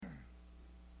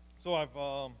So I've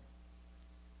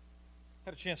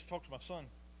had a chance to talk to my son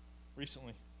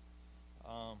recently.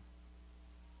 Um,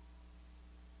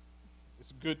 it's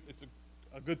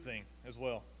a good thing as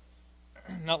well.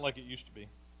 Not like it used to be.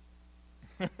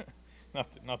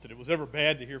 Not that it was ever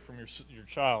bad to hear from your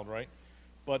child, right?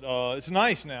 But it's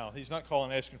nice now. He's not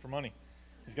calling asking for money.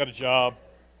 He's got a job.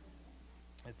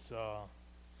 It's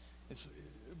it's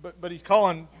but he's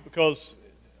calling because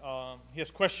he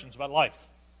has questions about life,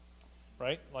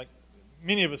 right? Like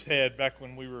many of us had back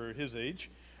when we were his age,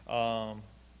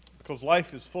 because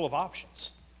life is full of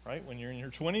options, right? When you're in your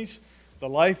 20s, the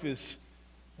life is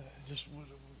just,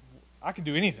 I can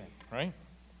do anything, right?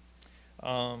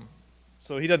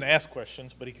 So he doesn't ask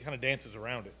questions, but he kind of dances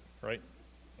around it, right?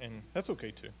 And that's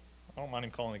okay too. I don't mind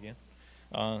him calling again.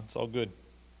 It's all good.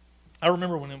 I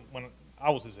remember when I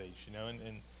was his age,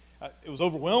 and it was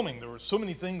overwhelming. There were so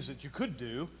many things that you could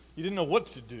do. You didn't know what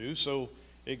to do, so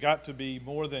it got to be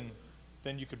more than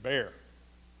you could bear.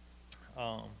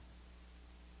 I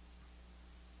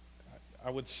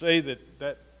would say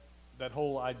that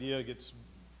whole idea gets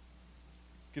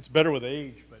better with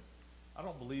age, but I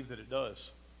don't believe that it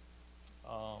does.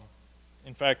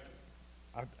 In fact,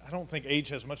 I don't think age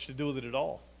has much to do with it at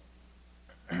all.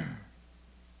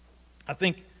 I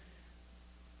think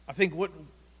what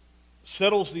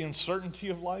settles the uncertainty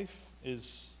of life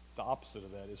is the opposite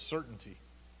of that, is certainty,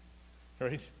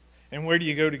 right? And where do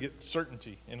you go to get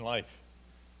certainty in life?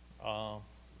 Not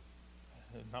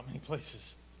many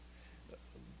places.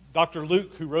 Dr.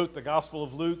 Luke, who wrote the Gospel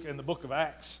of Luke and the book of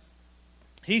Acts,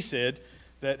 he said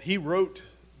that he wrote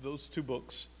those two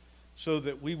books so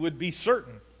that we would be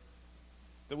certain,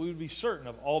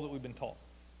 of all that we've been taught.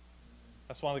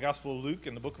 That's why the Gospel of Luke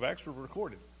and the book of Acts were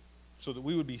recorded, so that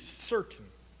we would be certain.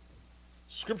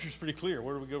 Scripture's pretty clear.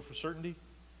 Where do we go for certainty?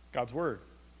 God's Word.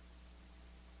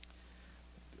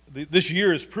 This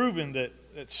year has proven that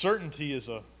certainty is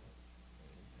a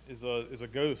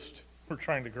ghost we're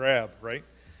trying to grab, right?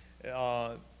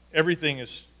 Everything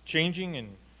is changing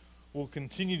and will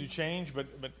continue to change, but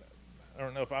I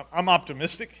don't know if I'm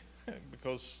optimistic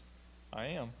because I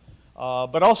am.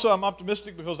 But also I'm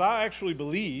optimistic because I actually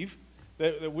believe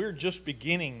that we're just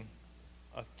beginning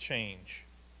a change.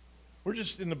 We're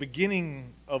just in the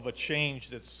beginning of a change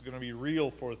that's going to be real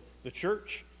for the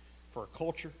church, for our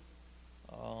culture.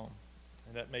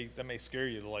 And that may scare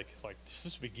you, like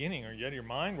this is beginning. Are you out of your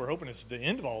mind? We're hoping it's the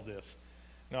end of all this.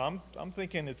 No, I'm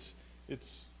thinking it's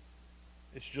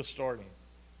just starting,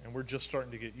 and we're just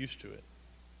starting to get used to it.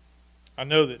 I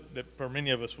know that for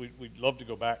many of us, we'd love to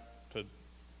go back to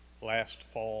last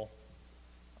fall.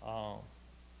 I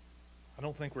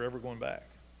don't think we're ever going back.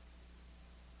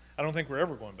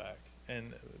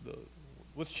 And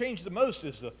what's changed the most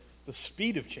is the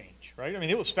speed of change, right? I mean,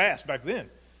 it was fast back then,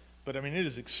 but I mean, it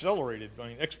is accelerated,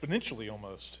 exponentially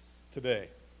almost today.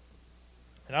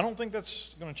 And I don't think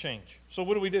that's going to change. So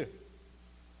what do we do?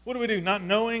 What do we do not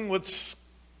knowing what's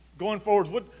going forward?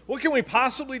 What can we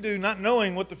possibly do not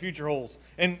knowing what the future holds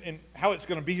and how it's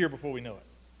going to be here before we know it?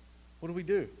 What do we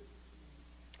do?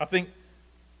 I think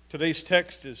today's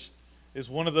text is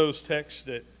one of those texts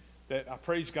that I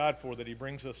praise God for, that He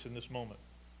brings us in this moment.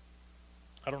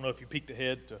 I don't know if you peeked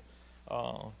ahead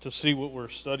to see what we're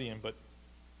studying, but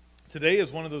today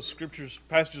is one of those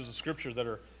passages of Scripture that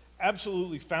are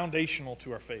absolutely foundational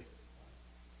to our faith.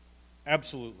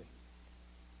 Absolutely.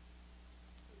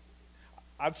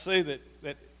 I'd say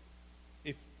that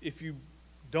if you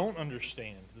don't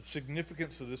understand the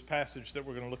significance of this passage that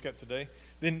we're going to look at today,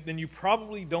 then you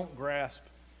probably don't grasp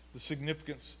the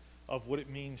significance of what it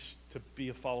means to be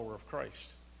a follower of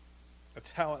Christ.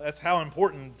 That's how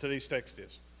important today's text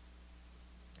is.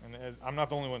 And I'm not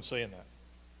the only one saying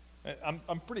that.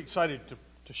 I'm pretty excited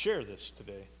to share this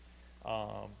today,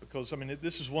 because I mean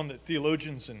this is one that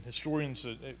theologians and historians,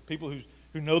 people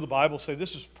who know the Bible, say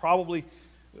this is probably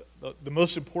the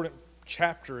most important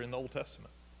chapter in the Old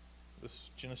Testament. This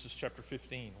Genesis chapter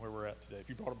 15, where we're at today. If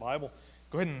you brought a Bible,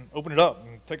 go ahead and open it up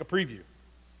and take a preview.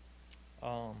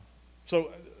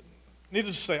 So,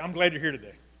 needless to say, I'm glad you're here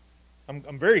today.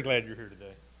 I'm very glad you're here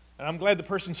today. And I'm glad the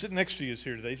person sitting next to you is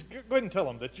here today. So go ahead and tell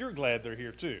them that you're glad they're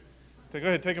here too. Go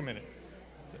ahead, take a minute.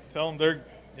 Tell them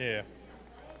yeah.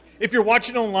 If you're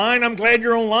watching online, I'm glad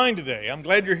you're online today. I'm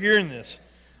glad you're hearing this.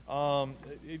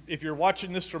 If you're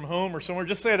watching this from home or somewhere,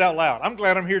 just say it out loud. I'm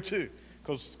glad I'm here too,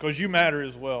 because you matter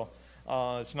as well.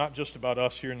 It's not just about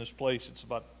us here in this place. It's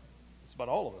about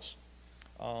all of us.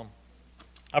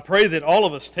 I pray that all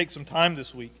of us take some time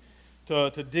this week to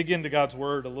dig into God's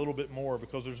Word a little bit more,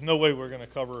 because there's no way we're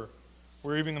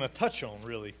even going to touch on,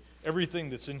 really, everything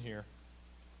that's in here.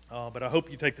 But I hope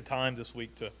you take the time this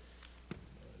week to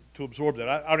to absorb that.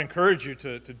 I would encourage you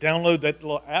to download that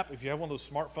little app. If you have one of those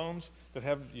smartphones that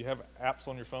you have apps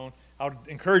on your phone, I would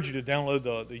encourage you to download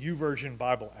the YouVersion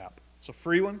Bible app. It's a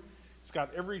free one. It's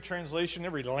got every translation,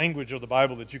 every language of the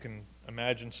Bible that you can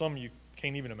imagine. Some you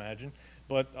can't even imagine,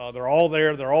 but they're all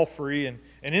there. They're all free, and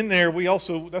in there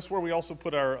that's where we also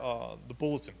put our the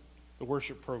bulletin, the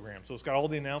worship program. So it's got all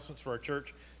the announcements for our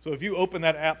church. So if you open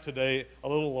that app today, a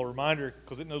little reminder,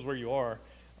 because it knows where you are.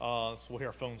 That's the way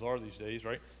our phones are these days,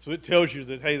 right? So it tells you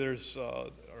that, hey,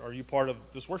 are you part of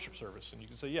this worship service? And you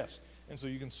can say yes. And so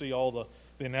you can see all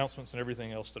the announcements and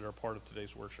everything else that are part of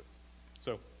today's worship.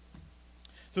 So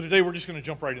today we're just going to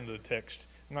jump right into the text.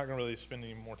 I'm not going to really spend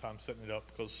any more time setting it up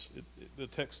because the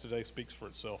text today speaks for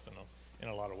itself in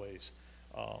a lot of ways.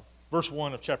 Verse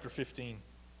 1 of chapter 15.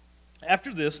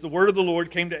 After this, the word of the Lord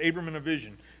came to Abram in a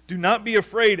vision. Do not be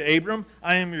afraid, Abram.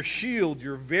 I am your shield,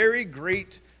 your very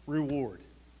great reward.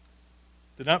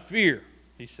 Do not fear,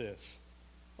 he says.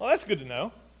 Well, that's good to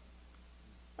know.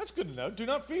 That's good to know. Do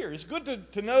not fear. It's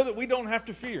good to know that we don't have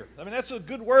to fear. I mean, that's a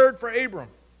good word for Abram.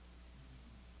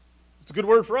 It's a good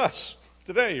word for us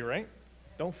today, right?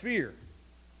 Don't fear.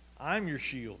 I'm your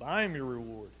shield. I'm your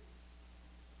reward.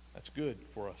 That's good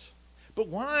for us. But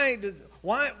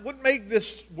what made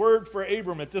this word for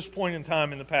Abram at this point in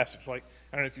time in the passage? Like,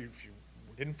 I don't know if you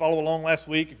didn't follow along last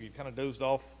week, if you kind of dozed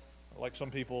off, like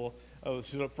some people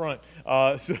sit up front.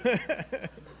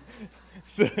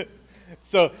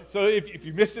 So if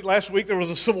you missed it last week, there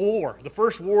was a civil war. The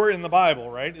first war in the Bible,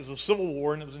 right, is a civil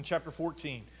war, and it was in chapter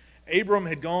 14. Abram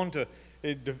had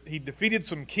he defeated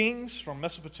some kings from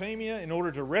Mesopotamia in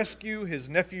order to rescue his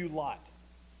nephew Lot.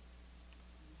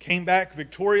 Came back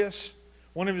victorious.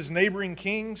 One of the neighboring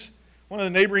kings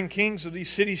of these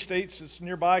city-states that's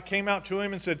nearby came out to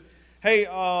him and said, hey,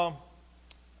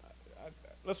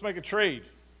 let's make a trade.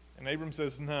 And Abram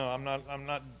says, no, I'm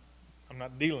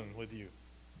not dealing with you.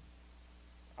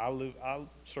 I'll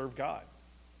serve God.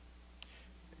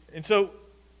 And so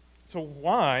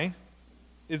why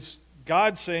is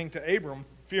God saying to Abram,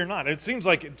 fear not? It seems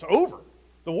like it's over.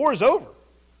 The war is over,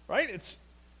 right?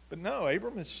 But no,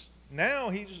 Abram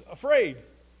he's afraid.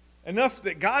 Enough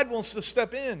that God wants to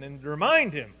step in and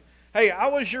remind him, hey, I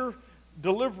was your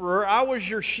deliverer. I was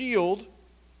your shield.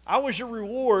 I was your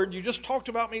reward. You just talked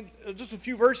about me just a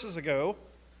few verses ago.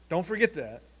 Don't forget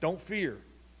that. Don't fear.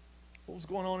 What was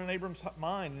going on in Abram's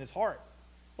mind and his heart?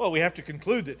 Well, we have to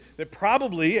conclude that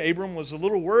probably Abram was a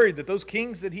little worried that those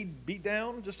kings that he beat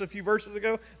down just a few verses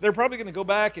ago, they're probably going to go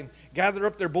back and gather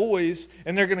up their boys,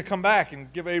 and they're going to come back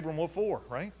and give Abram what for,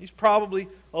 right? He's probably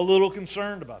a little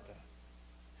concerned about that.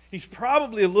 He's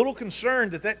probably a little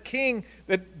concerned that king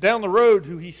that down the road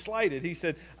who he slighted, he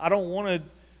said, I'm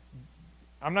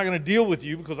not going to deal with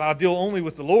you because I'll deal only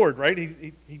with the Lord, right?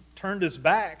 He turned his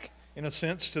back, in a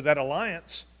sense, to that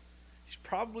alliance. He's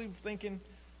probably thinking,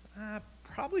 I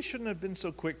probably shouldn't have been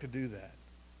so quick to do that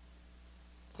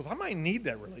because I might need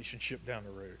that relationship down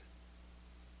the road.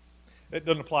 That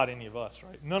doesn't apply to any of us,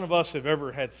 right? None of us have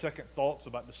ever had second thoughts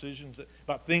about decisions,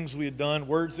 about things we had done,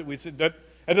 words that we said. That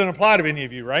doesn't apply to any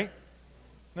of you, right?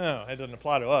 No, it doesn't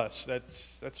apply to us.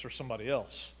 That's for somebody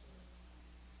else.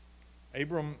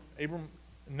 Abram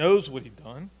knows what he'd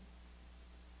done.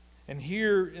 And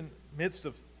here, in the midst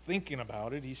of thinking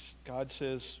about it, God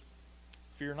says,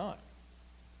 fear not.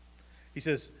 He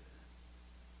says,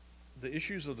 the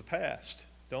issues of the past,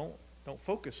 don't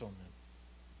focus on them.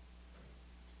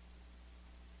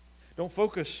 Don't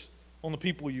focus on the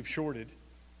people you've shorted.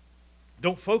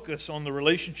 Don't focus on the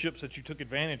relationships that you took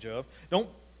advantage of. Don't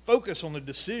focus on the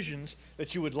decisions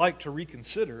that you would like to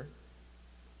reconsider.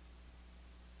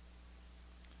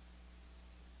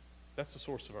 That's the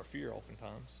source of our fear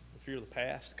oftentimes. The fear of the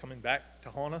past coming back to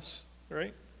haunt us,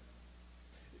 right?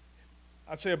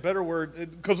 I'd say a better word,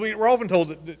 because we're often told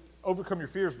that overcome your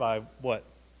fears by what?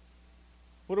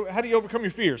 How do you overcome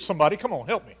your fears? Somebody, come on,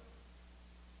 help me.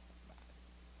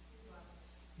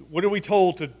 What are we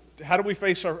told to, how do we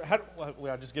face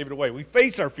I just gave it away. We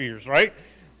face our fears, right?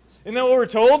 Isn't that what we're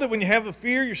told? That when you have a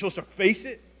fear, you're supposed to face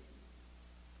it?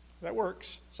 That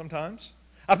works sometimes.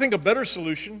 I think a better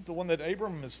solution, the one that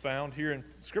Abram has found here in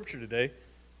Scripture today,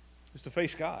 is to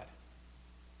face God.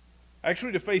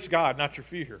 Actually, to face God, not your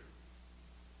fear.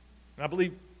 And I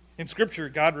believe in Scripture,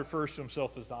 God refers to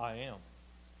himself as the I am,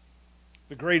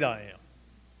 the great I am.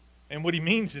 And what he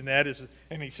means in that is,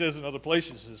 and he says in other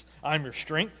places, is I'm your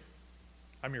strength,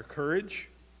 I'm your courage,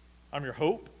 I'm your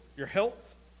hope, your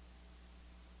health,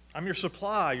 I'm your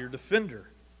supply, your defender,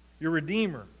 your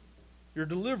redeemer, your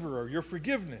deliverer, your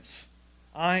forgiveness.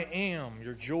 I am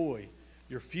your joy,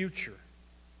 your future.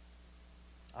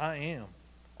 I am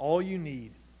all you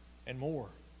need and more.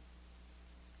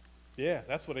 Yeah,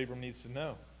 that's what Abram needs to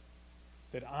know.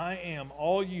 That I am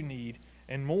all you need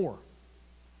and more.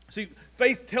 See,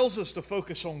 faith tells us to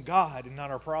focus on God and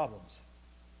not our problems.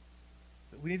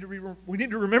 We need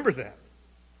to remember that.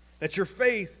 That your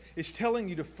faith is telling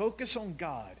you to focus on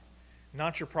God,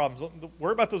 not your problems. Don't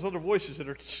worry about those other voices that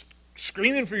are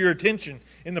screaming for your attention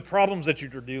in the problems that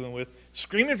you're dealing with,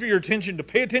 screaming for your attention to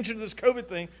pay attention to this COVID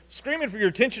thing, screaming for your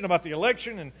attention about the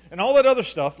election and all that other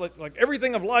stuff, like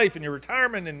everything of life and your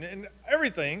retirement and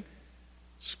everything,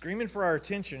 screaming for our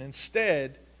attention.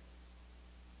 Instead,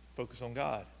 focus on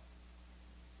God.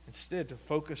 Instead, to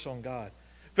focus on God.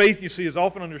 Faith, you see, is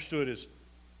often understood as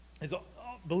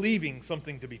believing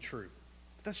something to be true.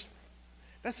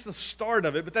 That's the start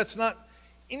of it, but that's not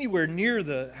anywhere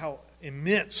near how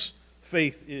immense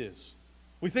faith is.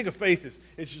 We think of faith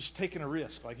as just taking a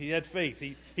risk. Like he had faith.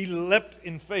 He leapt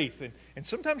in faith. And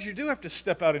sometimes you do have to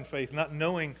step out in faith, not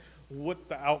knowing what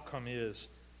the outcome is.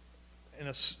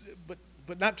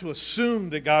 But not to assume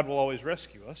that God will always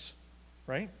rescue us,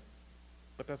 right?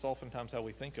 But that's oftentimes how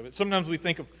we think of it. Sometimes we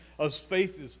think of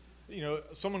faith as,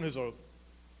 someone who's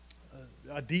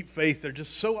a deep faith, they're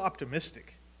just so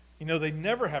optimistic. They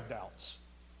never have doubts.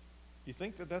 You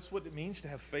think that that's what it means to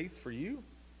have faith for you?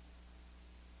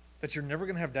 That you're never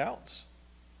going to have doubts?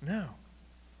 No.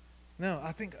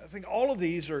 I think all of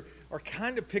these are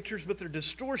kind of pictures, but they're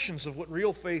distortions of what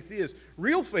real faith is.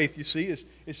 Real faith, you see,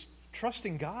 is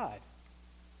trusting God,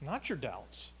 not your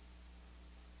doubts.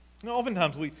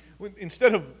 Oftentimes we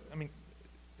instead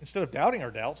of doubting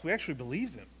our doubts, we actually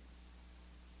believe them.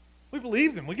 We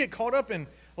believe them. We get caught up in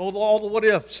all the what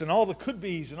ifs and all the could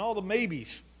be's and all the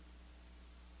maybes.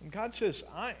 And God says,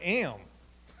 I am.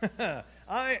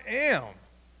 I am.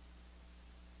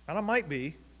 Not I might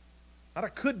be. Not I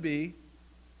could be.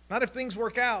 Not if things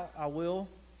work out, I will.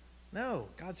 No,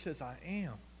 God says, I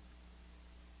am.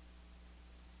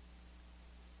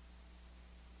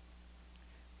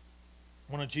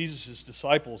 One of Jesus'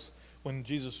 disciples, when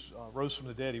Jesus rose from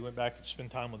the dead, he went back to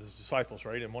spend time with his disciples,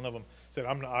 right? And one of them said,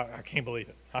 I can't believe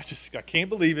it. I can't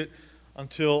believe it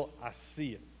until I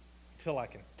see it, until I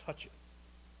can touch it.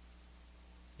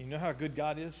 You know how good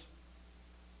God is?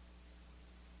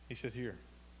 He said, here,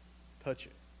 touch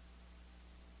it.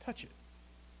 Touch it.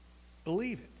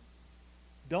 Believe it.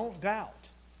 Don't doubt.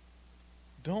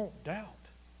 Don't doubt.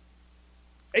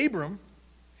 Abram,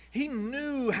 he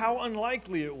knew how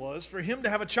unlikely it was for him to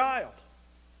have a child.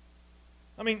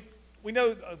 I mean, we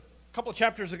know a couple of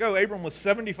chapters ago, Abram was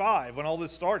 75 when all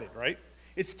this started, right?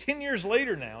 It's 10 years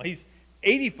later now. He's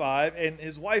 85, and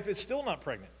his wife is still not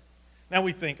pregnant. Now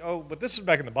we think, but this is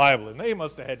back in the Bible, and they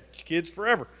must have had kids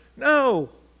forever. No.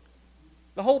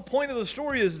 The whole point of the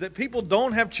story is that people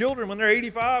don't have children when they're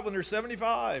 85, when they're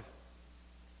 75.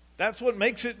 That's what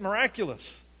makes it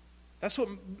miraculous. That's what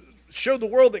showed the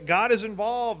world that God is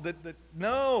involved, that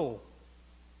no,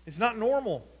 it's not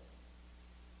normal.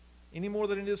 Any more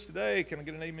than it is today. Can I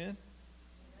get an amen?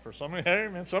 For some of you,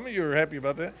 amen. Some of you are happy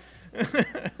about that.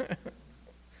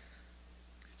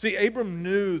 See, Abram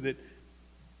knew that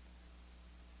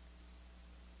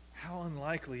how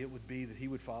unlikely it would be that he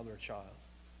would father a child.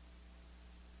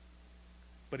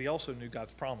 But he also knew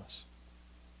God's promise.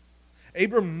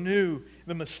 Abram knew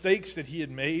the mistakes that he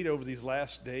had made over these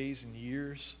last days and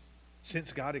years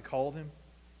since God had called him,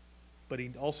 but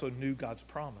he also knew God's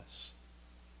promise.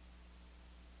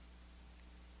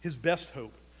 His best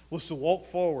hope was to walk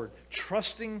forward,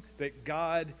 trusting that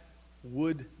God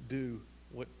would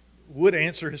would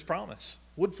answer his promise,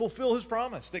 would fulfill his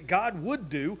promise, that God would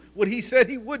do what he said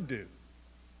he would do.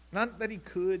 Not that he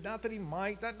could, not that he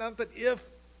might, not that if.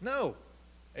 No.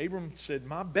 Abram said,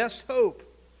 my best hope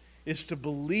is to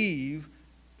believe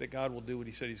that God will do what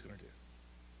he said he's going to do.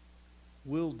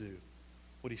 Will do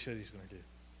what he said he's going to do.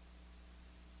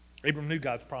 Abram knew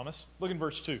God's promise. Look in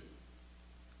verse 2.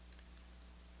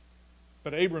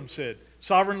 But Abram said,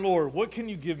 Sovereign Lord, what can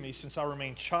you give me since I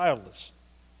remain childless?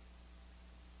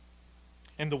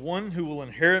 And the one who will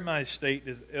inherit my estate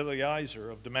is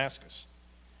Eliezer of Damascus.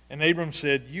 And Abram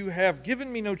said, you have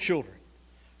given me no children,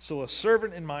 so a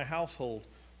servant in my household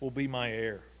will be my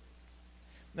heir.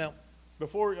 Now,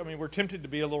 we're tempted to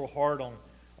be a little hard on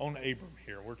Abram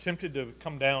here. We're tempted to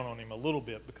come down on him a little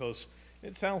bit because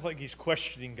it sounds like he's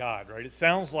questioning God, right? It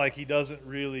sounds like he doesn't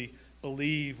really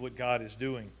believe what God is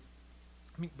doing.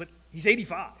 But he's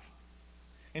 85,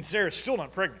 and Sarah's still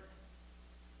not pregnant.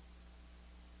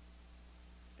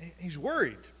 He's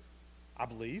worried, I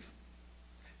believe,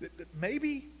 that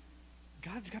maybe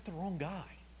God's got the wrong guy.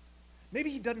 Maybe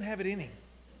he doesn't have it in him.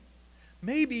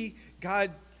 Maybe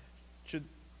God should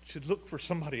look for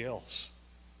somebody else.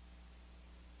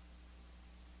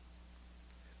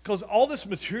 Because all this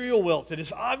material wealth, that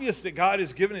it's obvious that God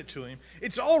has given it to him,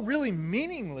 it's all really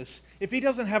meaningless if he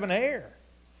doesn't have an heir.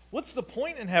 What's the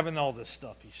point in having all this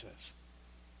stuff, he says?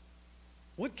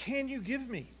 What can you give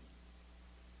me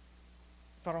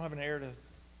if I don't have an heir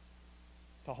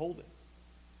to hold it?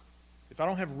 If I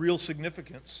don't have real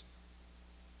significance,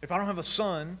 if I don't have a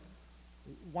son,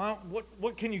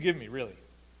 what can you give me, really?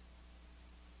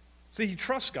 See, he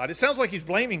trusts God. It sounds like he's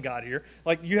blaming God here.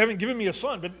 Like, you haven't given me a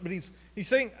son. But he's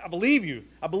saying, I believe you.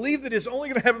 I believe that it's only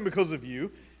going to happen because of you.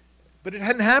 But it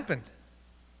hadn't happened.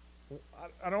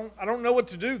 I don't know what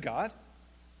to do, God.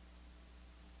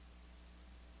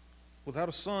 Without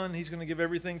a son, he's going to give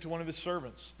everything to one of his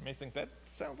servants. You may think that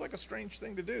sounds like a strange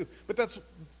thing to do. But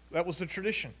that was the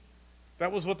tradition.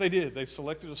 That was what they did. They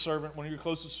selected a servant, one of your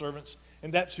closest servants,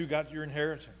 and that's who got your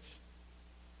inheritance.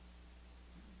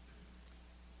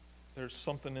 There's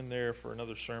something in there for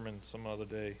another sermon some other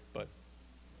day. But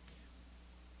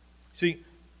see,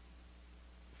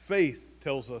 faith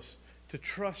tells us to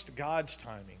trust God's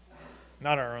timing,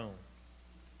 not our own.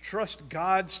 Trust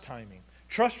God's timing.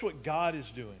 Trust what God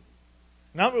is doing.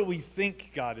 Not what we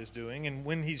think God is doing and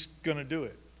when he's going to do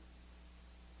it.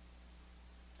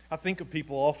 I think of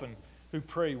people often who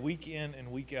pray week in and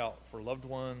week out for loved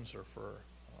ones or for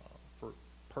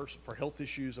health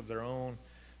issues of their own.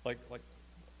 Like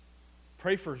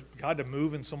pray for God to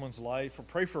move in someone's life, or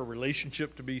pray for a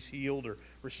relationship to be healed or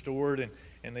restored,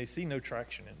 and they see no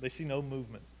traction in it. They see no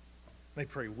movement. They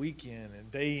pray week in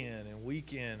and day in and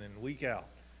week in and week out,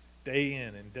 day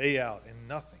in and day out, and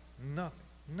nothing.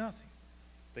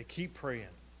 They keep praying.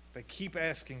 They keep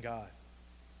asking God.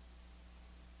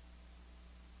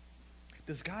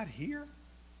 Does God hear?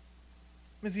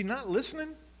 Is he not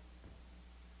listening?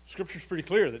 Scripture's pretty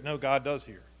clear that no, God does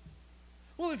hear.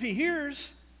 Well, if he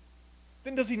hears,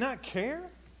 then does he not care?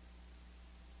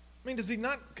 I mean, does he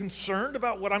not concerned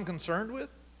about what I'm concerned with?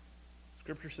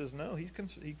 Scripture says no, he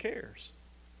cares.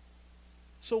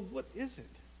 So what is it?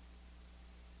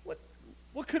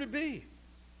 What could it be?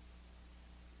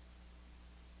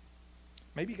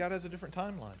 Maybe God has a different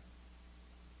timeline.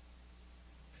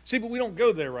 See, but we don't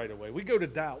go there right away. We go to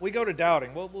doubt. We go to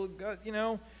doubting. Well, God,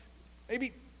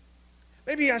 maybe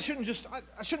I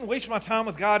shouldn't waste my time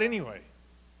with God anyway.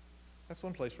 That's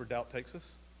one place where doubt takes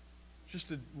us. Just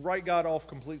to write God off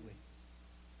completely.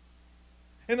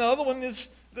 And the other one is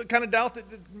the kind of doubt that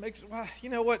makes, well, you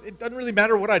know what? It doesn't really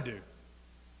matter what I do.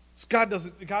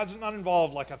 God's not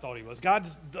involved like I thought he was. God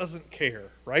just doesn't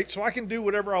care, right? So I can do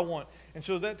whatever I want. And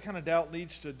so that kind of doubt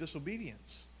leads to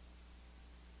disobedience.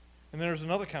 And then there's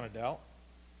another kind of doubt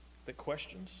that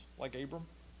questions, like Abram,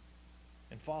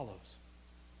 and follows.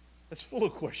 It's full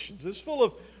of questions. It's full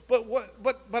of, but what,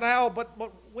 but how, but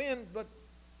when, but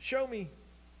show me.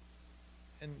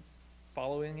 And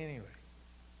following anyway.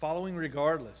 Following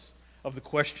regardless of the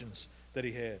questions that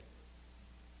he had.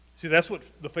 See, that's what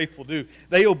the faithful do.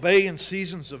 They obey in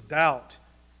seasons of doubt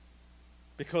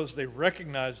because they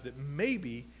recognize that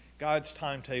maybe God's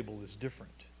timetable is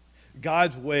different.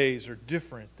 God's ways are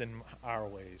different than our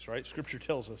ways, right? Scripture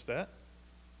tells us that.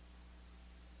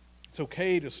 It's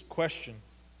okay to question.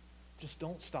 Just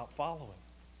don't stop following.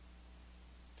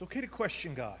 It's okay to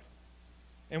question God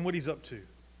and what he's up to.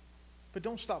 But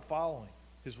don't stop following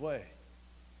his way.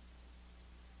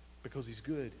 Because he's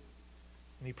good.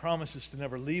 And he promises to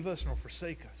never leave us nor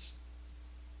forsake us.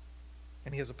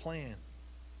 And he has a plan.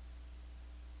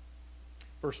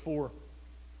 Verse 4,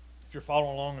 if you're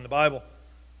following along in the Bible,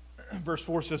 verse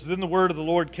 4 says, Then the word of the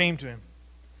Lord came to him.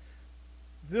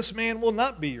 This man will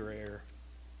not be your heir,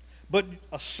 but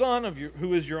a son of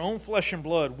who is your own flesh and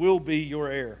blood will be your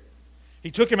heir. He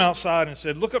took him outside and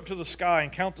said, Look up to the sky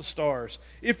and count the stars,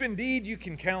 if indeed you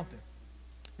can count them.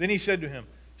 Then he said to him,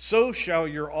 So shall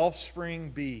your offspring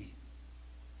be.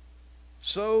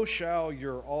 So shall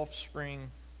your offspring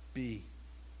be.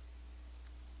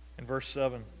 In verse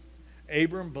 7,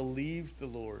 Abram believed the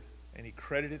Lord, and he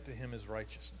credited it to him as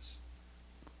righteousness.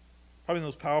 Probably the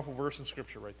most powerful verse in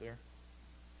Scripture right there.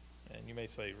 And you may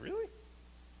say, really?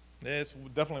 Yeah, it's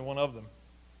definitely one of them.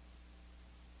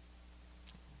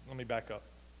 Let me back up.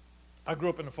 I grew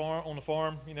up on the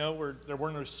farm, where there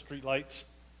weren't no street lights.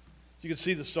 You could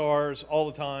see the stars all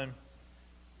the time.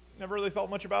 Never really thought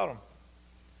much about them.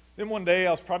 Then one day,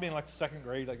 I was probably in like the second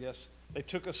grade, I guess. They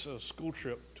took us a school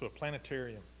trip to a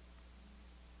planetarium.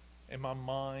 And my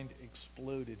mind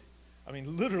exploded. I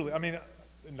mean, literally. I mean,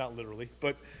 not literally,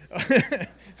 but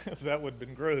that would have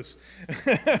been gross.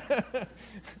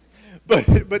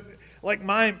 but like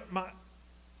my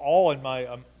awe and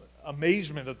my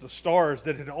amazement at the stars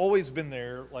that had always been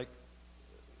there, like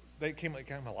they came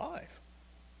alive.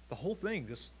 The whole thing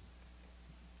just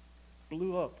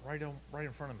blew up right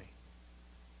in front of me.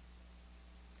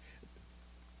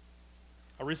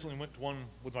 I recently went to one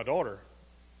with my daughter,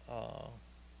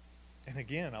 and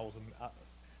again, I was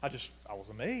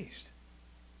amazed.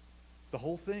 The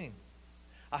whole thing.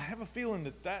 I have a feeling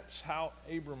that that's how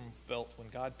Abram felt when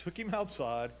God took him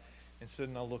outside and said,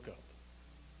 "Now look up."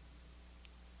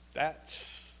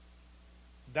 That's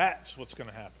what's going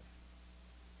to happen.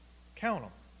 Count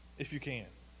them if you can.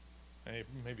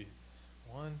 Maybe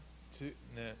 1, 2.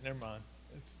 Nah, never mind.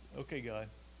 It's okay, God.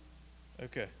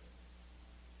 Okay,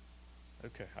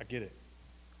 I get it.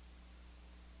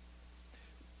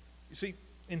 You see,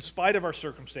 in spite of our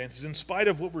circumstances, in spite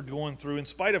of what we're going through, in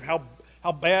spite of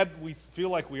how bad we feel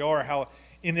like we are, how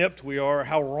inept we are,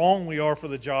 how wrong we are for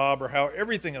the job, or how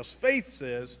everything else, faith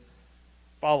says,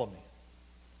 follow me.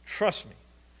 Trust me.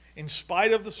 In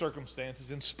spite of the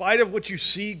circumstances, in spite of what you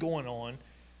see going on,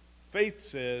 faith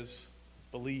says,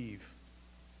 believe.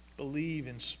 Believe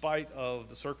in spite of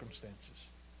the circumstances.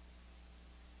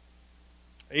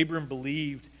 Abram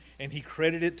believed, and he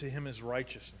credited to him as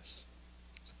righteousness.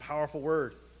 It's a powerful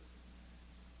word.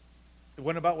 It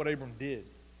wasn't about what Abram did.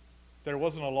 There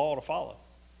wasn't a law to follow.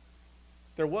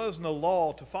 There was no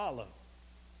law to follow.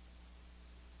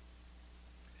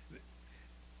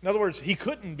 In other words, he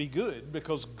couldn't be good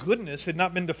because goodness had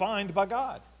not been defined by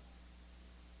God.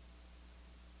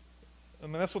 I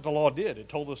mean, that's what the law did. It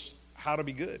told us how to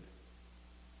be good.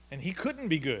 And he couldn't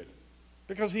be good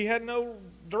because he had no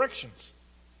directions.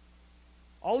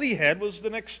 All he had was the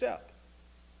next step.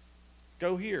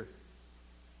 Go here.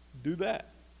 Do that.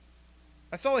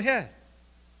 That's all he had.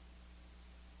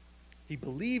 He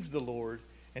believed the Lord,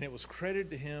 and it was credited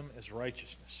to him as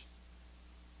righteousness.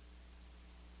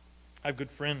 I have a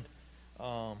good friend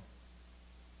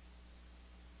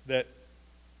that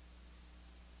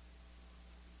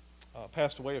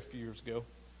passed away a few years ago.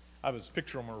 I have his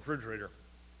picture on my refrigerator.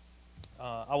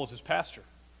 I was his pastor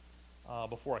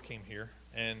before I came here,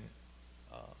 and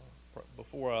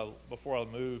before I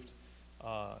moved,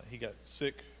 he got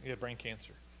sick. He had brain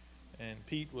cancer, and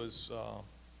Pete was.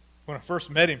 When I first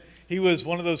met him, he was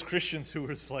one of those Christians who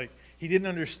was like, he didn't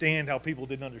understand how people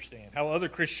didn't understand, how other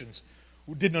Christians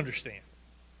didn't understand.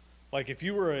 Like if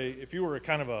you were a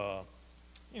kind of a,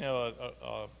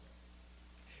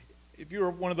 if you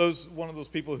were one of those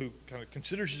people who kind of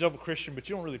considers yourself a Christian, but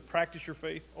you don't really practice your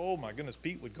faith, oh my goodness,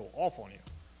 Pete would go off on you.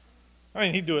 I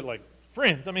mean, he'd do it like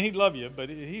friends. I mean, he'd love you, but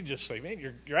he'd just say, man,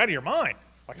 you're out of your mind.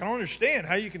 Like, I don't understand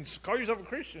how you can call yourself a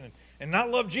Christian and not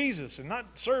love Jesus and not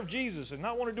serve Jesus and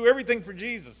not want to do everything for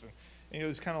Jesus. And it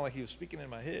was kind of like he was speaking in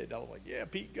my head. I was like, yeah,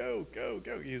 Pete, go.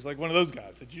 He was like one of those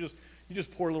guys that you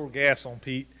just pour a little gas on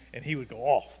Pete and he would go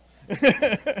off.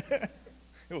 It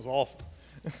was awesome.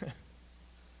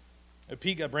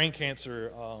 Pete got brain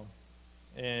cancer,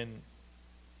 and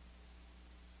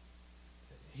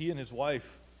he and his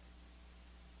wife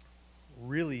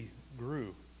really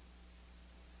grew.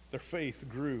 Their faith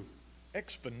grew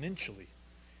exponentially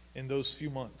in those few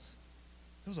months.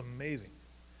 It was amazing.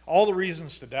 All the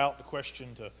reasons to doubt, to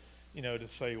question, to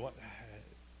say, what?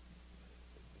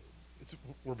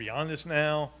 We're beyond this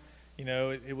now.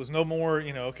 It was no more,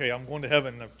 okay, I'm going to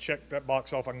heaven. I've checked that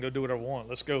box off. I can go do what I want.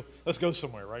 Let's go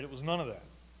somewhere, right? It was none of that.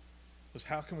 It was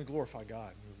how can we glorify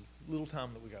God in the little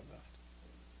time that we got left.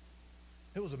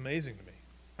 It was amazing to me.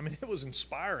 I mean, it was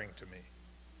inspiring to me.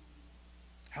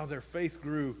 How their faith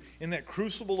grew in that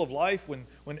crucible of life when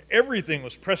everything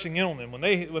was pressing in on them,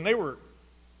 when they were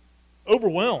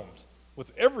overwhelmed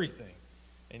with everything.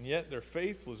 And yet their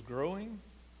faith was growing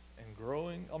and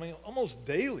growing. I mean, almost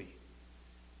daily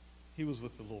he was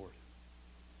with the Lord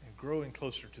and growing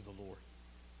closer to the Lord.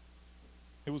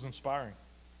 It was inspiring.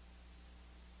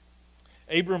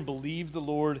 Abram believed the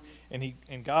Lord, and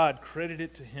God credited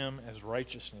it to him as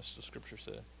righteousness, the Scripture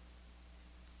said.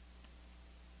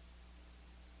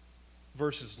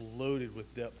 Verse is loaded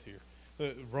with depth here.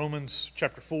 Romans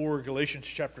chapter 4, Galatians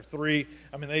chapter 3.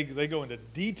 I mean, they go into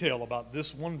detail about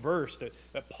this one verse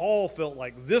that Paul felt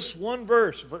like this one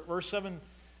verse, verse 7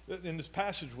 in this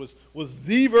passage was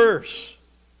the verse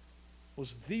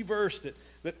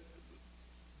that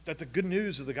the good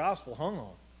news of the gospel hung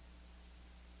on.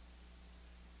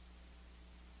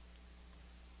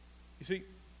 You see,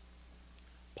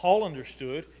 Paul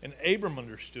understood and Abram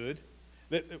understood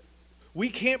that we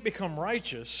can't become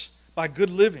righteous by good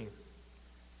living,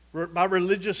 by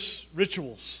religious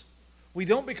rituals. We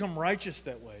don't become righteous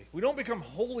that way. We don't become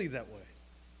holy that way.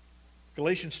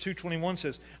 Galatians 2:21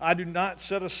 says, I do not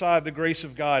set aside the grace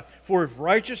of God, for if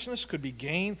righteousness could be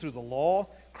gained through the law,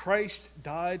 Christ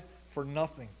died for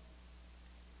nothing.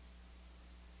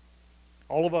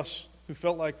 All of us who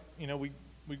felt like, we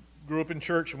grew up in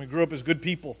church and we grew up as good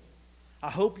people. I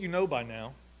hope you know by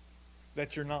now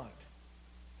that you're not.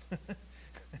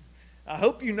 I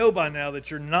hope you know by now that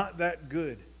you're not that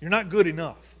good. You're not good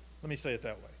enough. Let me say it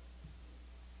that way.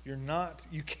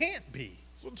 You can't be.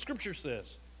 That's what Scripture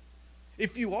says.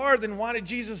 If you are, then why did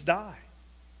Jesus die?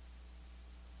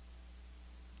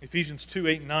 Ephesians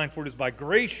 2:8-9, for it is by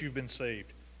grace you've been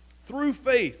saved, through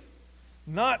faith,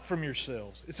 not from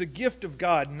yourselves. It's a gift of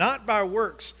God, not by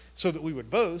works, so that we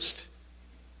would boast,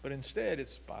 but instead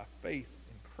it's by faith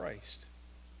in Christ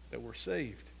that we're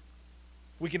saved.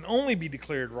 We can only be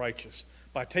declared righteous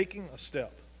by taking a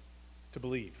step to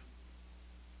believe.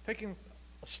 Taking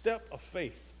a step of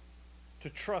faith to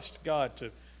trust God,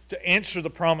 to answer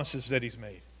the promises that He's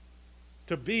made,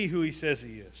 to be who He says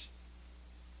He is.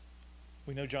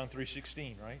 We know John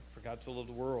 3:16, right? For God so loved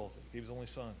the world that He gave His only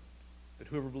Son, that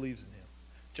whoever believes in Him.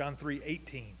 John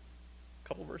 3:18, a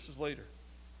couple verses later,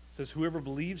 says, whoever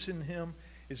believes in Him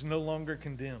is no longer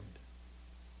condemned.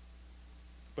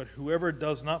 But whoever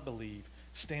does not believe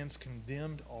stands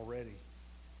condemned already,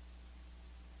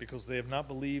 because they have not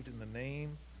believed in the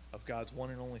name of God's one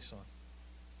and only Son.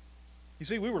 You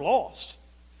see, we were lost,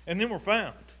 and then we're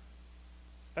found.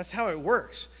 That's how it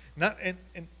works. And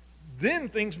then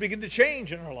things begin to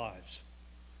change in our lives.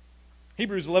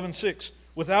 Hebrews 11:6,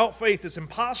 without faith it's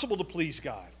impossible to please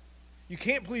God. You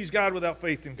can't please God without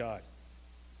faith in God,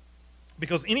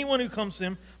 because anyone who comes to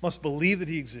Him must believe that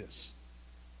He exists.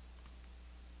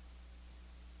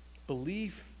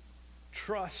 Belief,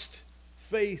 trust,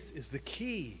 faith is the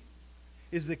key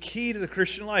to the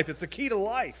Christian life. It's the key to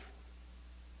life.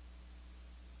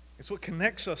 It's what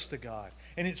connects us to God.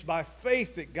 And it's by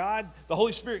faith that God, the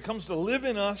Holy Spirit, comes to live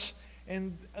in us.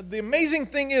 And the amazing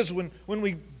thing is when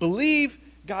we believe,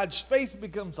 God's faith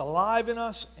becomes alive in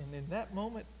us. And in that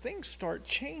moment, things start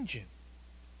changing.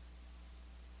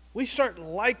 We start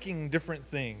liking different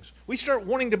things. We start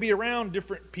wanting to be around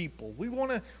different people. We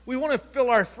want to fill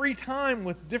our free time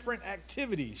with different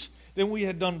activities than we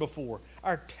had done before.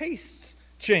 Our tastes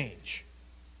change.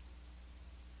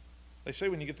 They say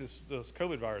when you get this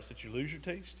COVID virus that you lose your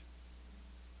taste.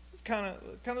 It's kind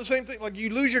of the same thing. Like you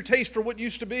lose your taste for what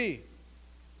used to be.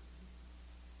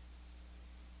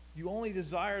 You only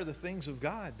desire the things of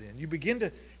God then.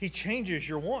 He changes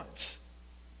your wants.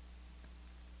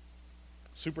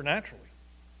 Supernaturally,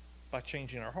 by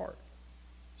changing our heart.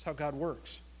 That's how God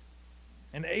works.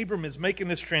 And Abram is making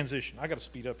this transition. I got to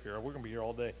speed up here. We're going to be here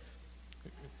all day.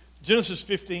 Genesis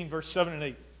 15, verse 7 and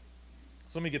 8.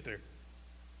 So let me get there.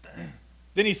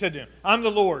 Then he said to him, I'm the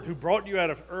Lord who brought you out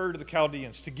of Ur to the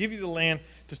Chaldeans to give you the land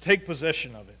to take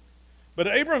possession of it. But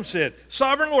Abram said,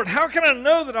 Sovereign Lord, how can I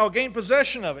know that I'll gain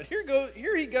possession of it?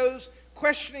 Here he goes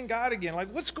questioning God again.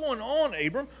 Like, what's going on,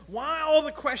 Abram? Why all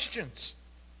the questions?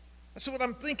 That's what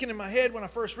I'm thinking in my head when I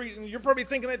first read it. And you're probably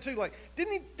thinking that too. Like,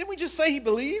 didn't we just say he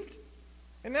believed?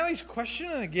 And now he's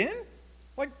questioning again?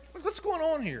 Like what's going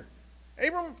on here?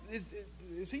 Abram,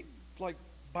 is he like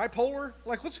bipolar?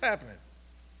 Like, what's happening?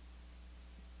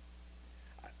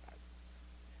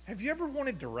 Have you ever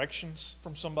wanted directions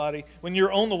from somebody when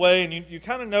you're on the way and you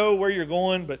kind of know where you're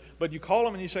going, but you call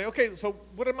them and you say, okay, so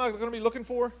what am I going to be looking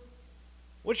for?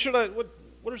 What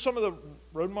are some of the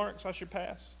road marks I should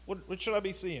pass? What should I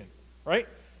be seeing? Right?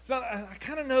 It's not. I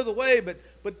kind of know the way, but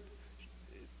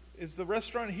is the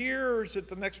restaurant here or is it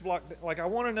the next block? Like, I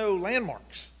want to know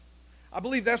landmarks. I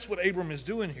believe that's what Abram is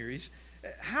doing here.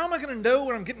 How am I going to know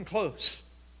when I'm getting close?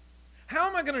 How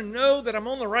am I going to know that I'm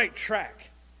on the right track?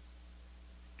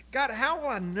 God, how will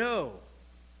I know?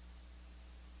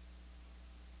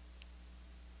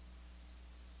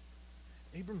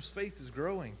 Abram's faith is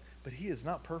growing, but he is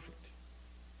not perfect.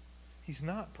 He's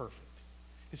not perfect.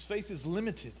 His faith is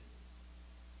limited.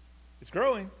 It's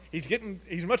growing.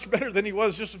 He's much better than he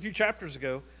was just a few chapters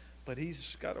ago, but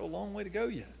he's got a long way to go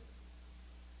yet.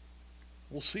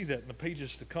 We'll see that in the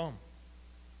pages to come.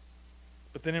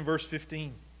 But then in verse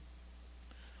 15,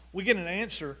 we get an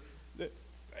answer that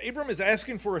Abram is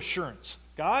asking for assurance.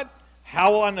 God,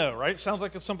 how will I know, right? Sounds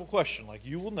like a simple question, like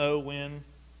you will know when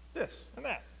this and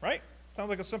that, right? Sounds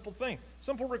like a simple thing,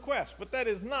 simple request, but that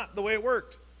is not the way it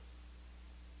worked.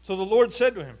 So the Lord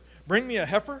said to him, bring me a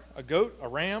heifer, a goat, a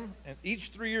ram, and each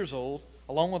 3 years old,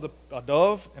 along with a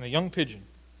dove and a young pigeon.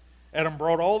 Adam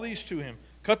brought all these to him,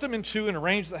 cut them in two, and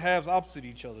arranged the halves opposite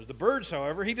each other. The birds,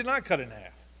 however, he did not cut in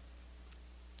half.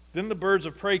 Then the birds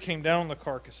of prey came down on the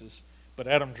carcasses, but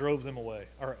Abram drove them away.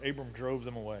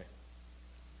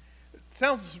 It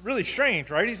sounds really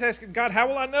strange, right? He's asking God, how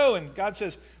will I know? And God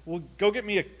says, well, go get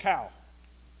me a cow.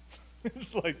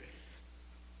 It's like,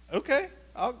 okay,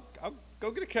 I'll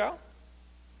go get a cow.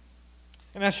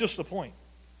 And that's just the point.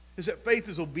 is that faith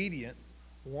is obedient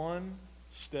one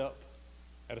step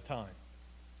at a time.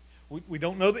 We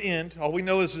don't know the end. All we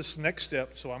know is this next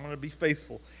step, so I'm going to be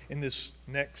faithful in this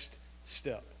next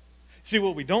step. See,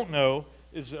 what we don't know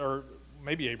is, or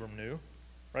maybe Abram knew,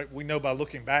 right? We know by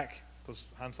looking back, because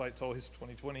hindsight's always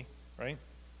 20/20, right?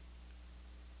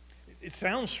 It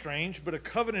sounds strange, but a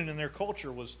covenant in their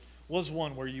culture was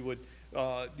one where you would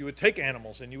take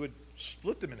animals and you would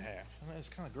split them in half. I mean, it's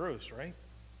kind of gross, right?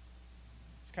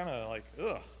 It's kind of like,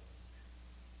 ugh.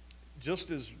 Just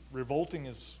as revolting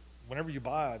as whenever you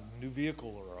buy a new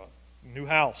vehicle or a new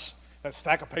house, that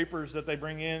stack of papers that they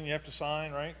bring in, you have to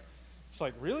sign, right? It's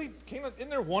like, really? Isn't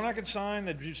there one I could sign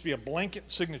that'd just be a blanket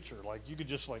signature? Like, you could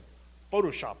just, like,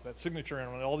 Photoshop that signature in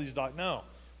on all these dots. No.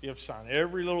 You have to sign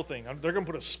every little thing. They're going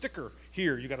to put a sticker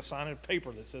here. You got to sign a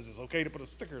paper that says it's okay to put a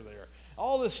sticker there.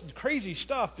 All this crazy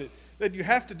stuff that you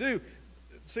have to do.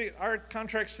 See, our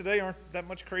contracts today aren't that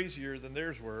much crazier than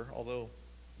theirs were, although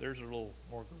theirs are a little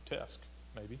more grotesque,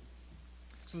 maybe.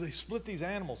 So they split these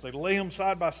animals. They lay them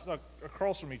side by side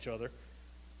across from each other,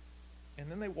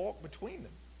 and then they walk between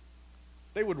them.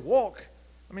 They would walk,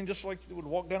 I mean, just like they would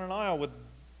walk down an aisle with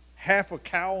half a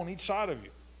cow on each side of you.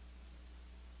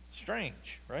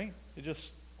 Strange, right? It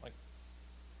just, like,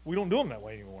 we don't do them that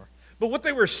way anymore. But what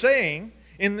they were saying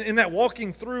in that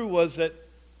walking through was that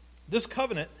this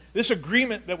covenant, this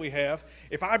agreement that we have,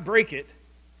 if I break it,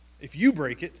 if you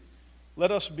break it,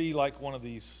 let us be like one of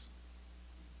these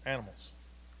animals.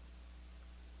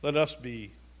 Let us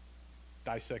be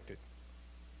dissected.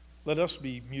 Let us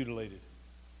be mutilated,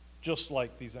 just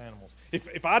like these animals.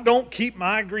 If I don't keep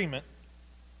my agreement,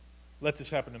 let this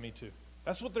happen to me too.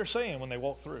 That's what they're saying when they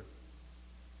walk through.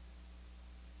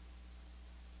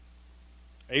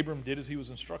 Abram did as he was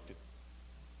instructed,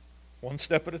 one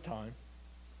step at a time,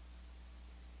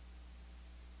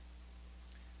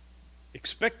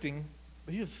 expecting,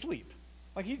 but he's asleep.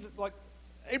 Like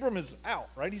Abram is out,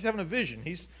 right? He's having a vision.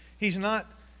 He's not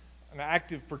an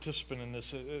active participant in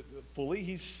this fully.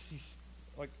 He's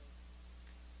like.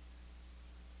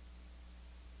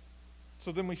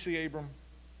 So then we see Abram.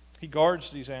 He guards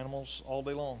these animals all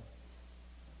day long.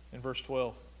 In verse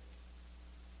 12,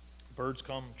 birds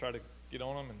come try to get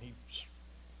on them, and he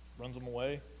runs them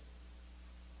away.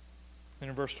 And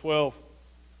in verse 12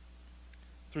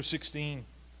 through 16,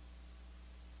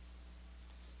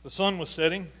 the sun was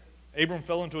setting. Abram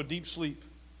fell into a deep sleep,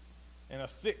 and a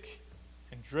thick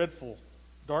and dreadful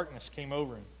darkness came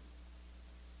over him.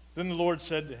 Then the Lord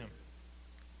said to him,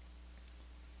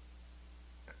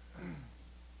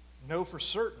 "Know for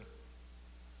certain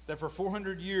that for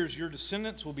 400 years your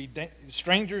descendants will be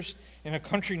strangers in a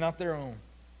country not their own,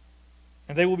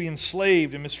 and they will be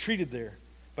enslaved and mistreated there.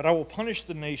 But I will punish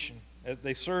the nation as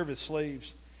they serve as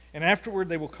slaves, and afterward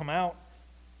they will come out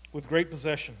with great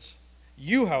possessions.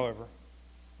 You, however,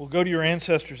 will go to your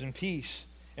ancestors in peace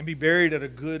and be buried at a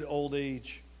good old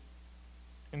age.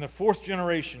 In the 4th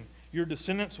generation, your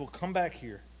descendants will come back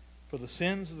here, for the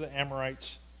sins of the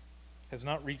Amorites has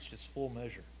not reached its full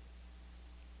measure."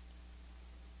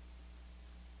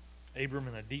 Abram,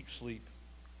 in a deep sleep,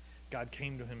 God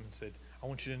came to him and said, "I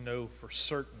want you to know for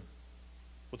certain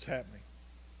what's happening.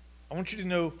 I want you to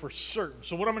know for certain."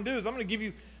 So what I'm going to do is I'm going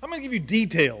to give you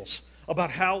details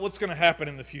about what's going to happen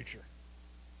in the future.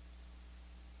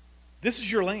 This is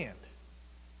your land.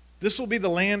 This will be the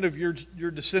land of your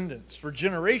descendants for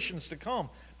generations to come.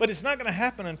 But it's not going to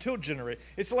happen until generation.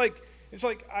 It's like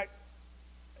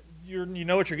you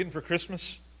know what you're getting for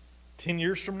Christmas 10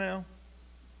 years from now?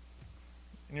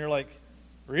 And you're like,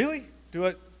 really? Do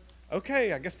it?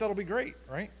 Okay, I guess that'll be great,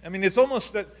 right? I mean, it's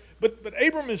almost that, but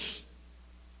Abram is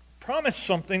promised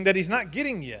something that he's not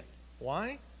getting yet.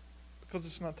 Why? Because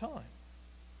it's not time.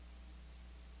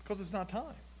 Because it's not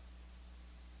time.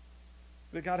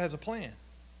 That God has a plan.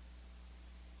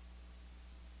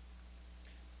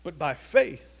 But by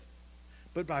faith,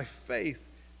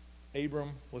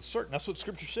 Abram was certain. That's what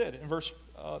Scripture said in verse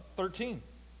 13.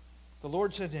 The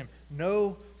Lord said to him,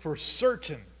 "Know for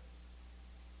certain,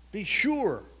 be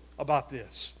sure about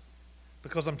this,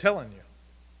 because I'm telling you.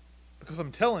 Because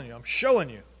I'm telling you, I'm showing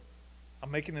you.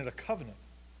 I'm making it a covenant."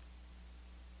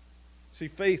 See,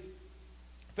 faith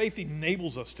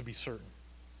enables us to be certain.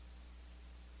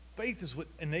 Faith is what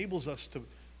enables us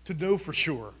to know for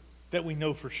sure that we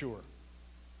know for sure.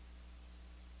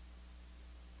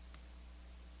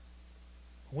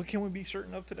 What can we be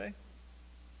certain of today?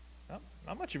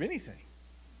 Not much of anything.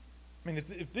 I mean,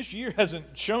 if this year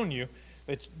hasn't shown you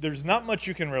that there's not much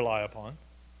you can rely upon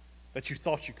that you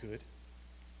thought you could,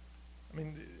 I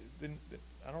mean, then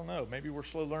I don't know. Maybe we're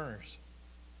slow learners.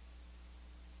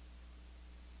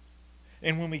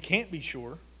 And when we can't be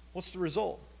sure, what's the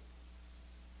result?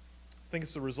 think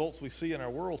it's the results we see in our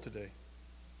world today.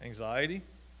 Anxiety,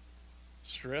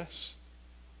 stress,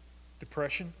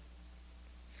 depression,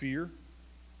 fear.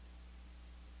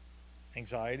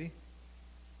 Anxiety,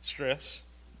 stress,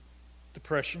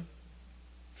 depression,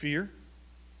 fear.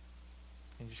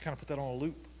 And you just kind of put that on a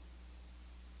loop.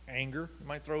 Anger, you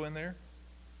might throw in there.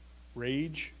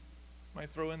 Rage, you might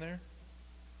throw in there.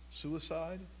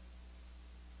 Suicide.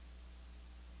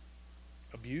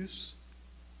 Abuse.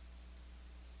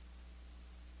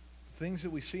 The things that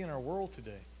we see in our world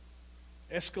today.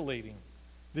 Escalating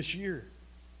this year.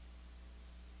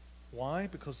 Why?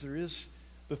 Because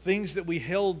the things that we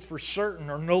held for certain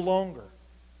are no longer.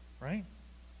 Right?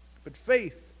 But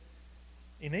faith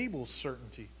enables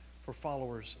certainty for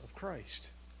followers of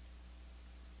Christ.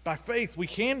 By faith, we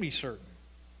can be certain.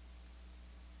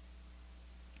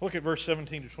 Look at verse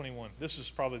 17 to 21. This is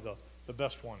probably the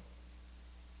best one.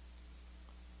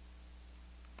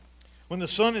 When the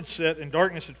sun had set and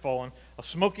darkness had fallen, a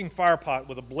smoking firepot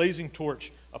with a blazing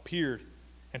torch appeared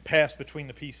and passed between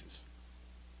the pieces.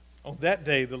 On that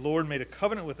day, the Lord made a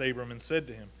covenant with Abram and said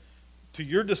to him, "To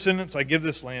your descendants I give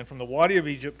this land, from the Wadi of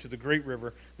Egypt to the great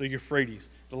river, the Euphrates,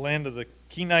 the land of the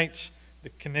Kenites, the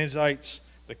Kenizzites,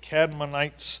 the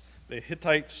Cadmonites, the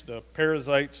Hittites, the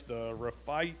Perizzites, the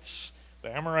Rephaites,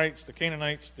 the Amorites, the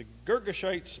Canaanites, the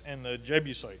Girgashites, and the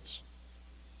Jebusites."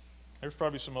 There's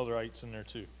probably some other ites in there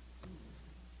too.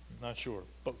 Not sure.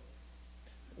 But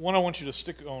one I want you to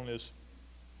stick on is,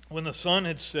 when the sun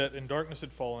had set and darkness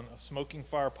had fallen, a smoking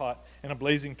firepot and a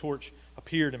blazing torch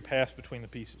appeared and passed between the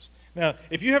pieces. Now,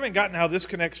 if you haven't gotten how this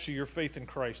connects to your faith in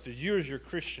Christ, as you as your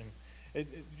Christian,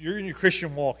 you're in your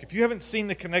Christian walk, if you haven't seen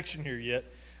the connection here yet,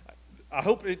 I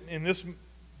hope it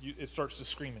starts to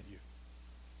scream at you.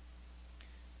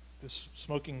 This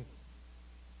smoking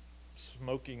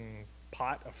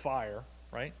pot of fire,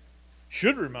 right,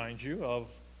 should remind you of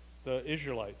the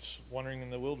Israelites wandering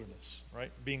in the wilderness,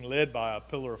 right, being led by a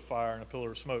pillar of fire and a pillar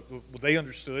of smoke. Well, they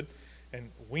understood,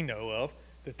 and we know of,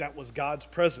 that was God's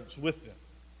presence with them,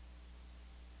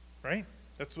 right?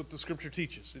 That's what the Scripture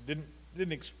teaches. It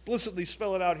didn't explicitly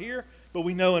spell it out here, but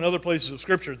we know in other places of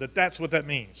Scripture that that's what that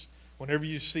means. Whenever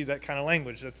you see that kind of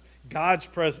language, that's God's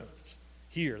presence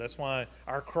here. That's why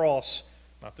our cross,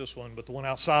 not this one, but the one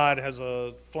outside, has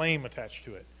a flame attached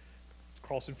to it.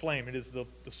 Cross and flame. It is the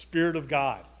Spirit of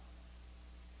God,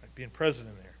 right, being present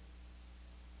in there.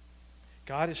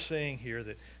 God is saying here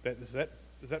that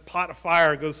as that pot of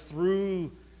fire goes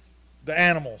through the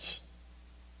animals,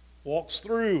 walks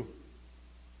through,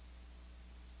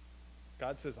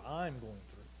 God says, I'm going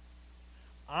through.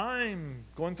 I'm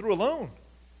going through alone.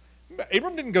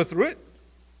 Abram didn't go through it.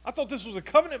 I thought this was a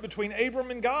covenant between Abram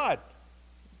and God.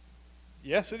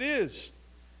 Yes, it is.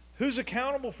 Who's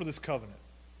accountable for this covenant?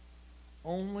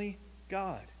 Only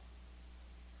God.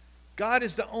 God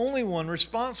is the only one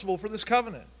responsible for this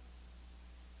covenant.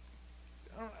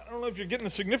 I don't know if you're getting the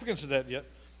significance of that yet.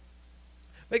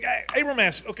 Like Abram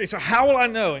asked, okay, so how will I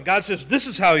know? And God says, this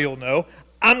is how you'll know.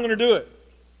 I'm going to do it.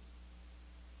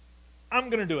 I'm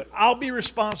going to do it. I'll be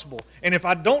responsible. And if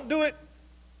I don't do it,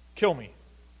 kill me.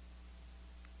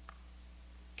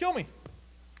 Kill me.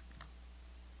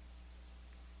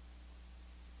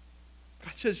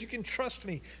 God says, you can trust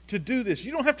me to do this.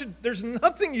 You don't have to, there's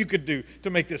nothing you could do to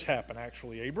make this happen,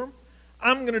 actually, Abram.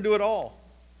 I'm going to do it all.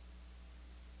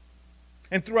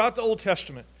 And throughout the Old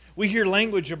Testament, we hear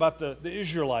language about the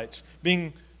Israelites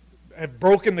have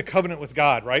broken the covenant with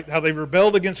God, right? How they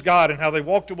rebelled against God and how they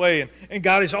walked away. And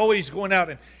God is always going out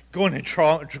and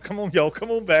come on, y'all,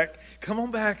 come on back. Come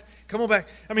on back. Come on back.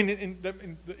 I mean,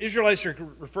 the Israelites are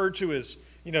referred to as,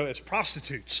 as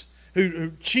prostitutes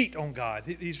who cheat on God.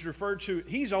 He's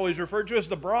always referred to as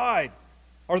the bride,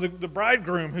 or the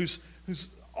bridegroom who's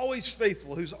always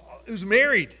faithful, who's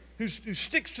married, who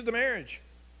sticks to the marriage.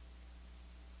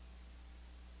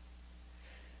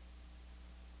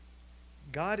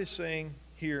 God is saying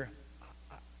here,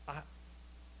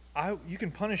 you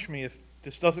can punish me if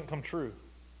this doesn't come true.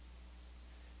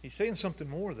 He's saying something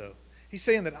more, though. He's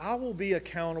saying that I will be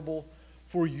accountable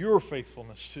for your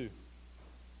faithfulness, too.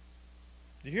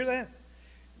 Do you hear that?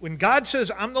 When God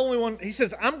says, I'm the only one, he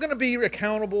says, I'm going to be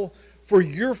accountable for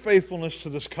your faithfulness to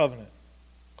this covenant,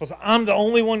 because I'm the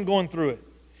only one going through it.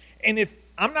 And if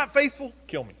I'm not faithful,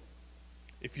 kill me.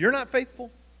 If you're not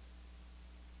faithful,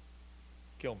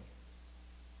 kill me.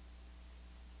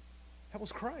 That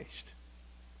was Christ.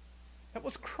 That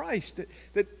was Christ.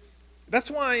 That's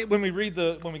why when we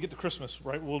get to Christmas,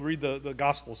 right, we'll read the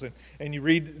Gospels, and you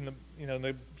read in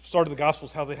the start of the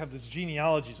Gospels how they have these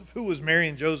genealogies of who was Mary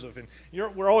and Joseph, and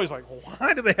we're always like, well,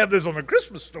 why do they have this on a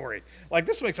Christmas story? Like,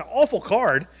 this makes an awful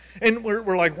card, and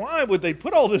we're like, why would they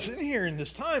put all this in here in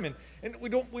this time? And we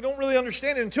don't really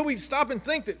understand it until we stop and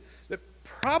think that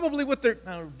probably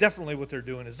definitely what they're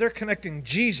doing is they're connecting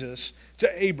Jesus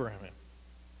to Abraham.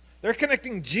 They're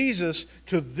connecting Jesus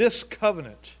to this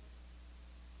covenant.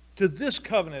 To this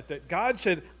covenant that God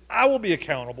said, I will be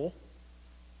accountable.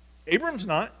 Abraham's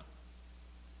not.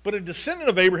 But a descendant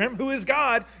of Abraham, who is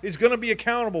God, is going to be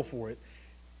accountable for it.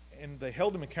 And they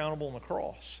held him accountable on the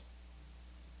cross.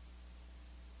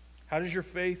 How does your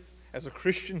faith as a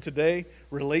Christian today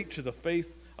relate to the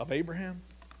faith of Abraham?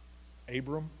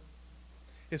 Abram?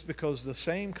 It's because the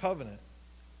same covenant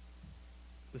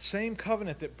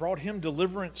that brought him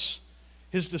deliverance,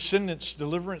 his descendants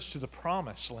deliverance to the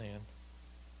promised land,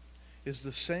 is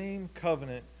the same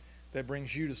covenant that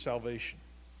brings you to salvation.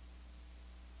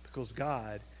 Because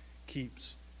God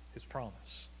keeps His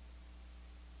promise.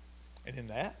 And in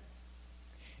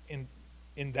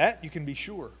that you can be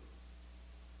sure.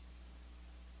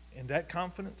 In that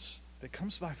confidence that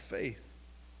comes by faith.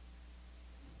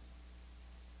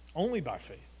 Only by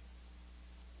faith.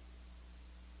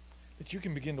 That you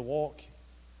can begin to walk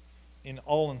in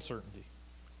all uncertainty.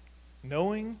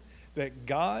 Knowing that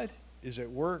God is at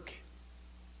work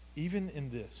even in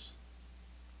this.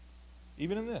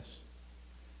 Even in this.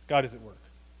 God is at work.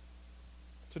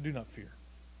 So do not fear.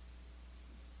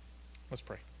 Let's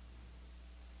pray.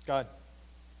 God,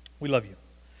 we love you.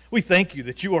 We thank you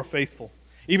that you are faithful,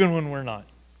 even when we're not.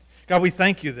 God, we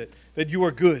thank you that you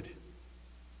are good.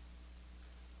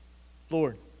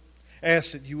 Lord,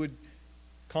 ask that you would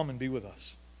come and be with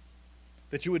us.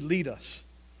 That you would lead us.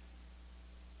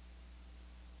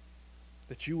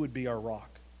 That you would be our rock.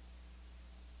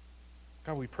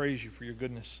 God, we praise you for your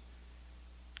goodness.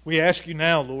 We ask you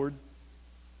now, Lord,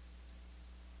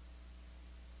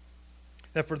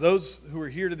 that for those who are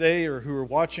here today or who are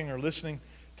watching or listening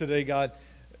today, God,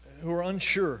 who are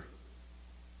unsure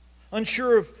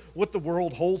of what the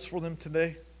world holds for them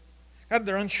today, God,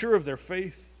 they're unsure of their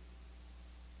faith.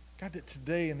 God, that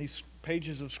today in these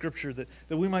pages of Scripture that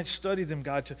we might study them,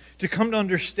 God, to come to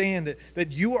understand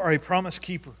that you are a promise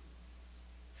keeper.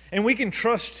 And we can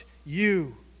trust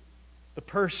you, the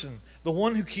person, the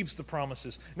one who keeps the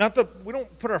promises. We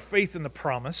don't put our faith in the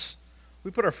promise.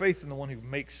 We put our faith in the one who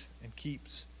makes and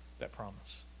keeps that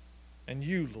promise. And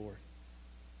you, Lord,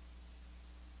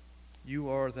 you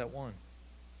are that one.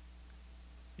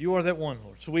 You are that one,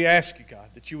 Lord. So we ask you, God,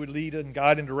 that you would lead and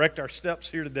guide and direct our steps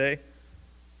here today.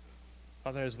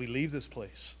 Father, as we leave this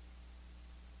place,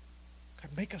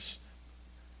 God, make us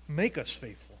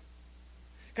faithful.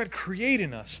 God, create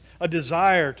in us a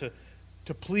desire to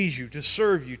please you, to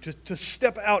serve you, to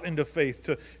step out into faith,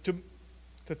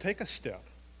 to take a step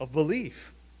of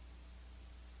belief.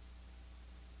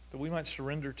 That we might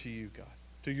surrender to you, God,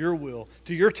 to your will,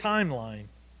 to your timeline.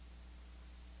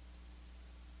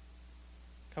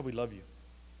 God, we love you.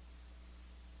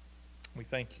 We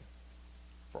thank you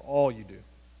for all you do.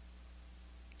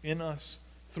 In us,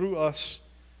 through us,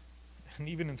 and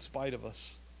even in spite of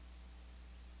us.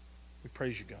 We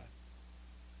praise you, God.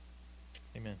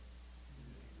 Amen.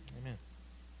 Amen.